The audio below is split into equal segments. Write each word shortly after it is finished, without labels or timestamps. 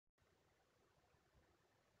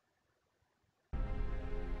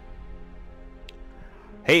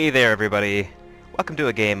Hey there everybody! Welcome to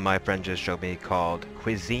a game my friend just showed me called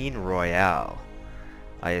Cuisine Royale.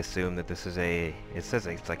 I assume that this is it says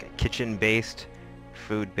it's like a kitchen-based,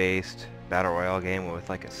 food-based battle royale game with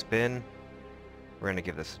like a spin. We're gonna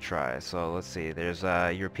give this a try. So let's see, there's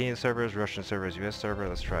European servers, Russian servers, US server.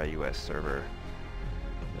 Let's try US server.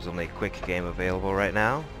 There's only a quick game available right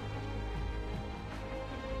now.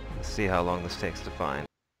 Let's see how long this takes to find.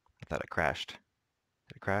 I thought it crashed.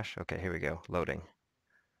 Did it crash? Okay, here we go. Loading.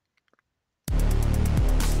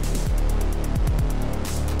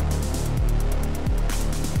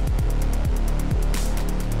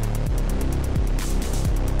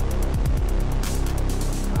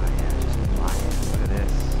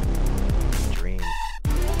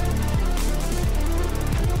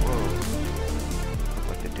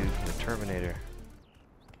 Terminator.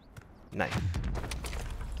 Knife.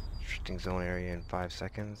 Restricting zone area in 5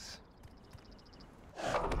 seconds.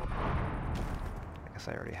 I guess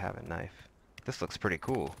I already have a knife. This looks pretty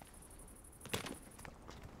cool.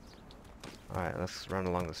 Alright, let's run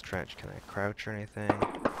along this trench. Can I crouch or anything?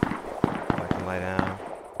 Oh, I can lie down.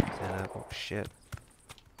 Stand up. Oh shit.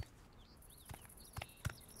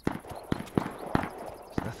 There's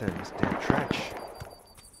nothing in this damn trench.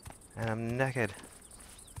 And I'm naked.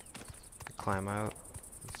 Climb out.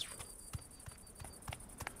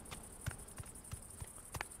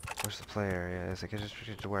 Where's the play area? Is it just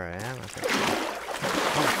restricted to where I am? I think.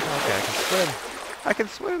 Oh, okay, I can swim! I can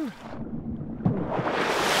swim!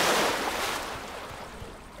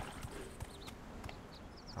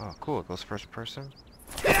 Oh, cool, it goes first person.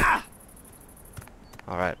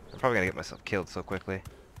 Alright, I'm probably gonna get myself killed so quickly.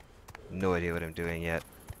 No idea what I'm doing yet.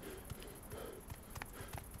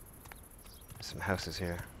 There's some houses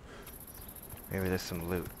here. Maybe there's some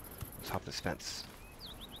loot. Let's hop this fence.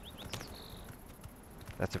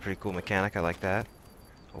 That's a pretty cool mechanic, I like that.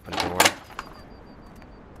 Open door.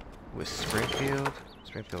 With Springfield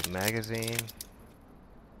magazine.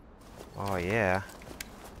 Oh yeah.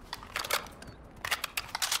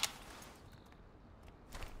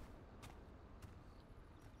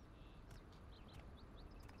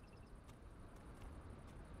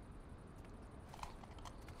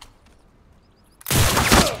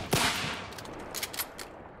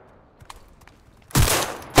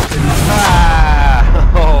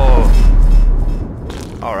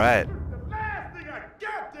 Alright.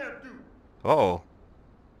 Uh-oh.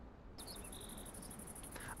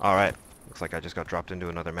 Alright. Looks like I just got dropped into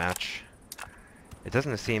another match. It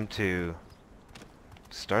doesn't seem to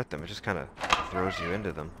start them, it just kind of throws you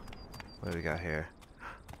into them. What do we got here?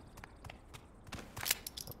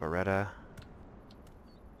 A Beretta.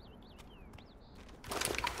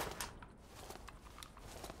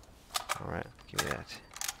 Alright, give me that.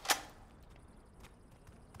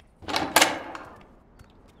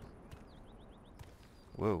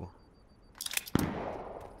 Whoa.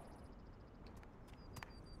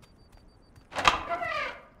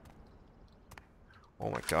 Oh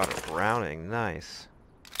my god, a Browning, nice.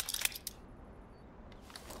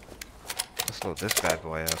 Let's load this bad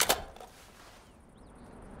boy up.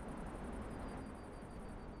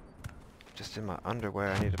 Just in my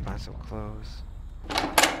underwear, I need to buy some clothes.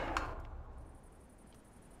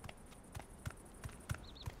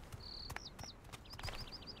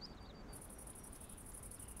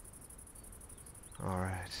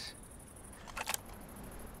 Alright.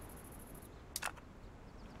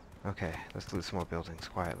 Okay, let's loot some more buildings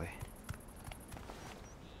quietly.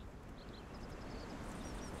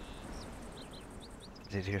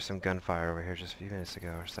 I did hear some gunfire over here just a few minutes ago,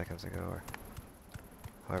 or seconds ago, or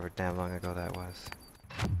however damn long ago that was.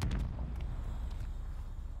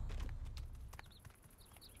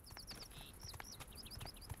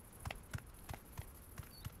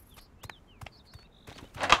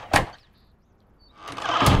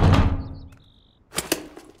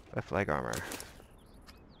 Left leg armor.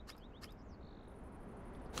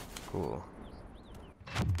 Cool.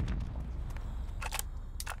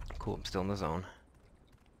 Cool, I'm still in the zone.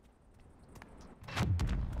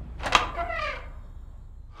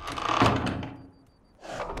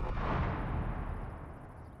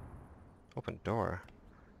 Open door.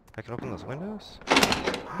 I can open those windows?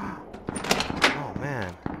 Oh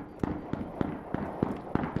man.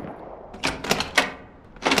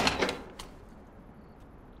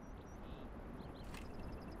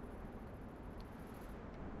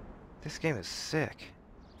 This game is sick.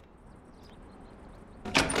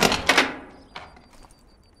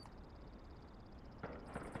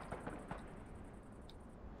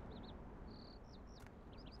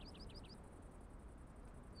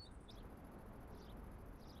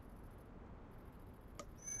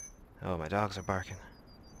 Oh, my dogs are barking.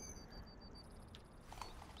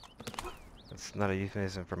 It's not a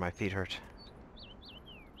euphemism for my feet hurt.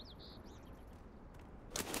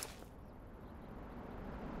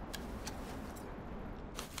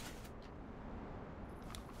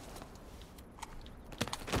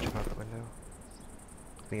 Jump out the window.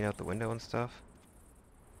 Clean out the window and stuff.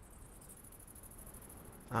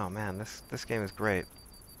 Oh man, this game is great.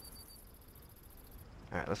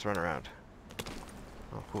 Alright, let's run around.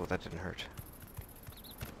 Oh cool, that didn't hurt.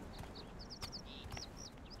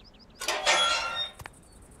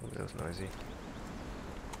 Ooh, that was noisy.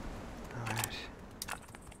 Alright.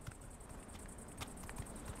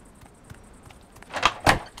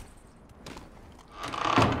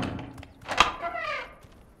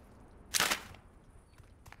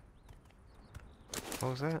 What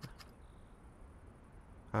was that?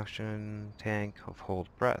 Oxygen tank of hold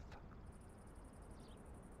breath.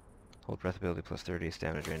 Hold breath ability plus 30,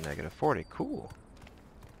 stamina drain negative 40. Cool.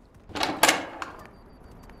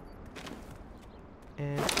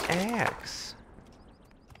 And axe.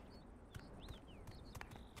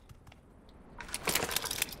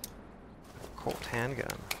 Colt handgun.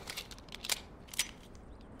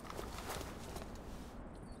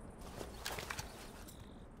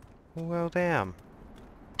 Well, damn.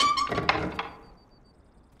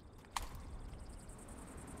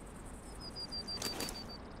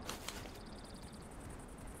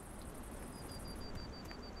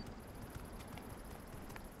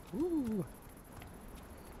 Ooh.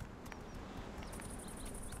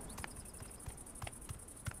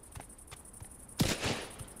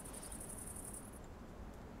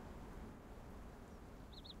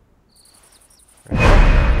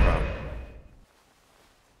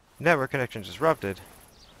 Network connection disrupted.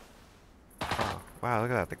 Oh, wow,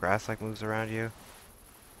 look at that. The grass like moves around you.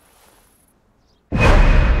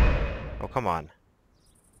 Oh, come on.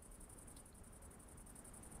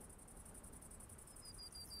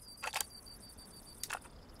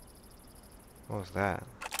 What was that?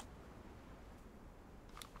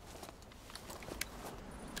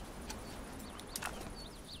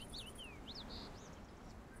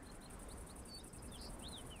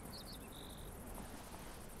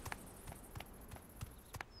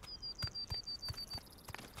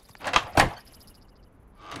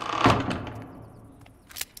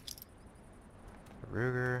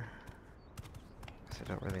 Ruger. Guess I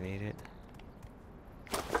don't really need it.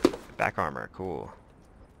 Back armor, cool.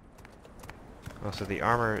 Oh, so the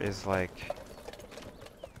armor is like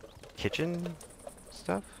kitchen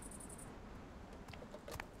stuff?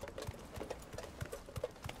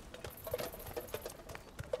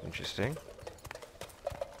 Interesting.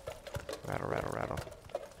 Rattle, rattle, rattle.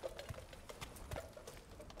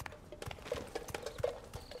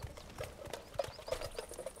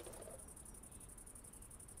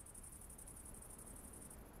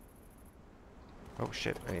 Oh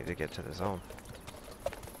shit, I need to get to the zone.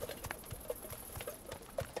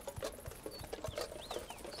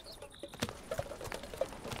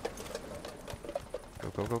 Go,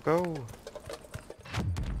 go, go, go!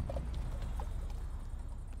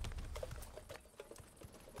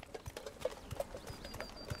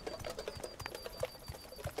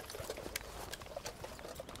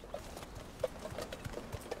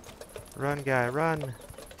 Run, guy, run!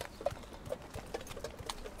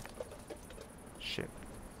 Shit.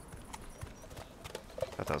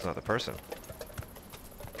 Thought that was another person.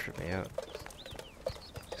 Tripped me out.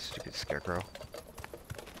 Stupid scarecrow.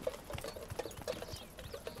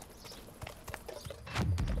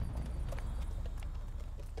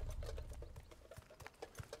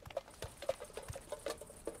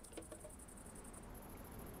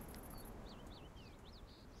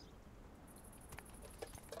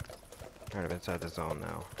 Alright, I'm inside the zone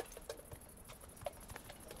now.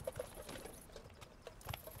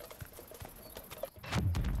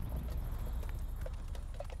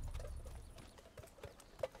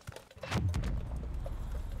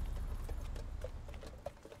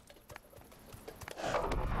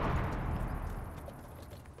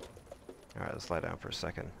 Alright, let's lie down for a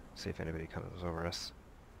second. See if anybody comes over us.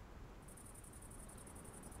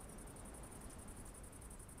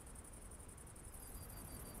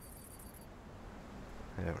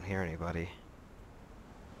 I don't hear anybody.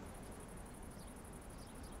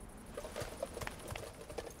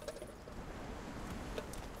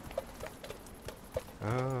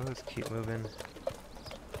 Oh, let's keep moving.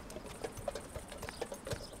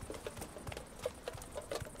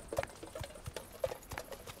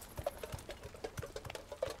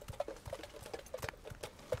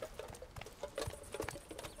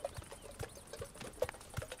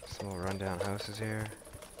 Some more rundown houses here.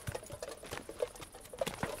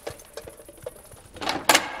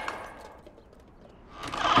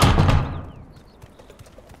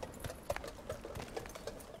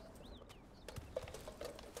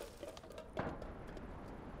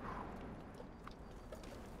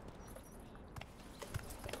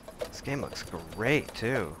 This game looks great,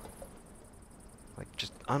 too. Like,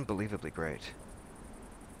 just unbelievably great.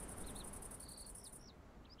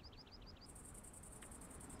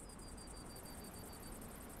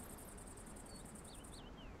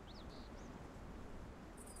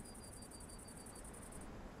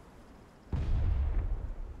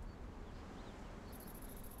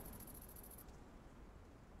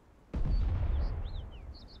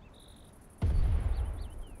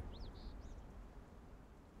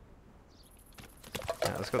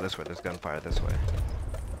 Alright, let's go this way. There's gunfire this way.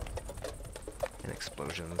 And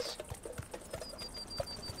explosions.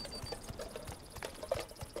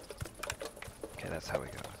 Okay, that's how we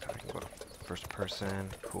go. That's how we can go. First person.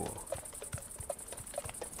 Cool.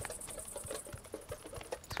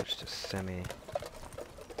 Switch to semi.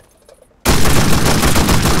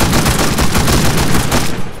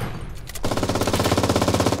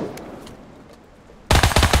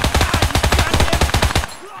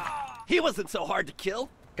 He wasn't so hard to kill.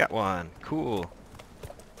 Got one. Cool.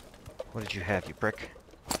 What did you have, you prick?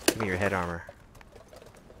 Give me your head armor.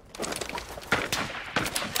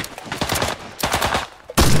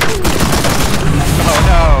 Oh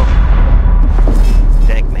no!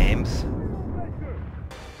 Dank names.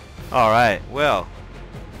 Alright, well.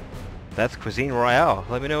 That's Cuisine Royale.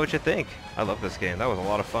 Let me know what you think. I love this game. That was a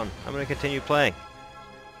lot of fun. I'm going to continue playing.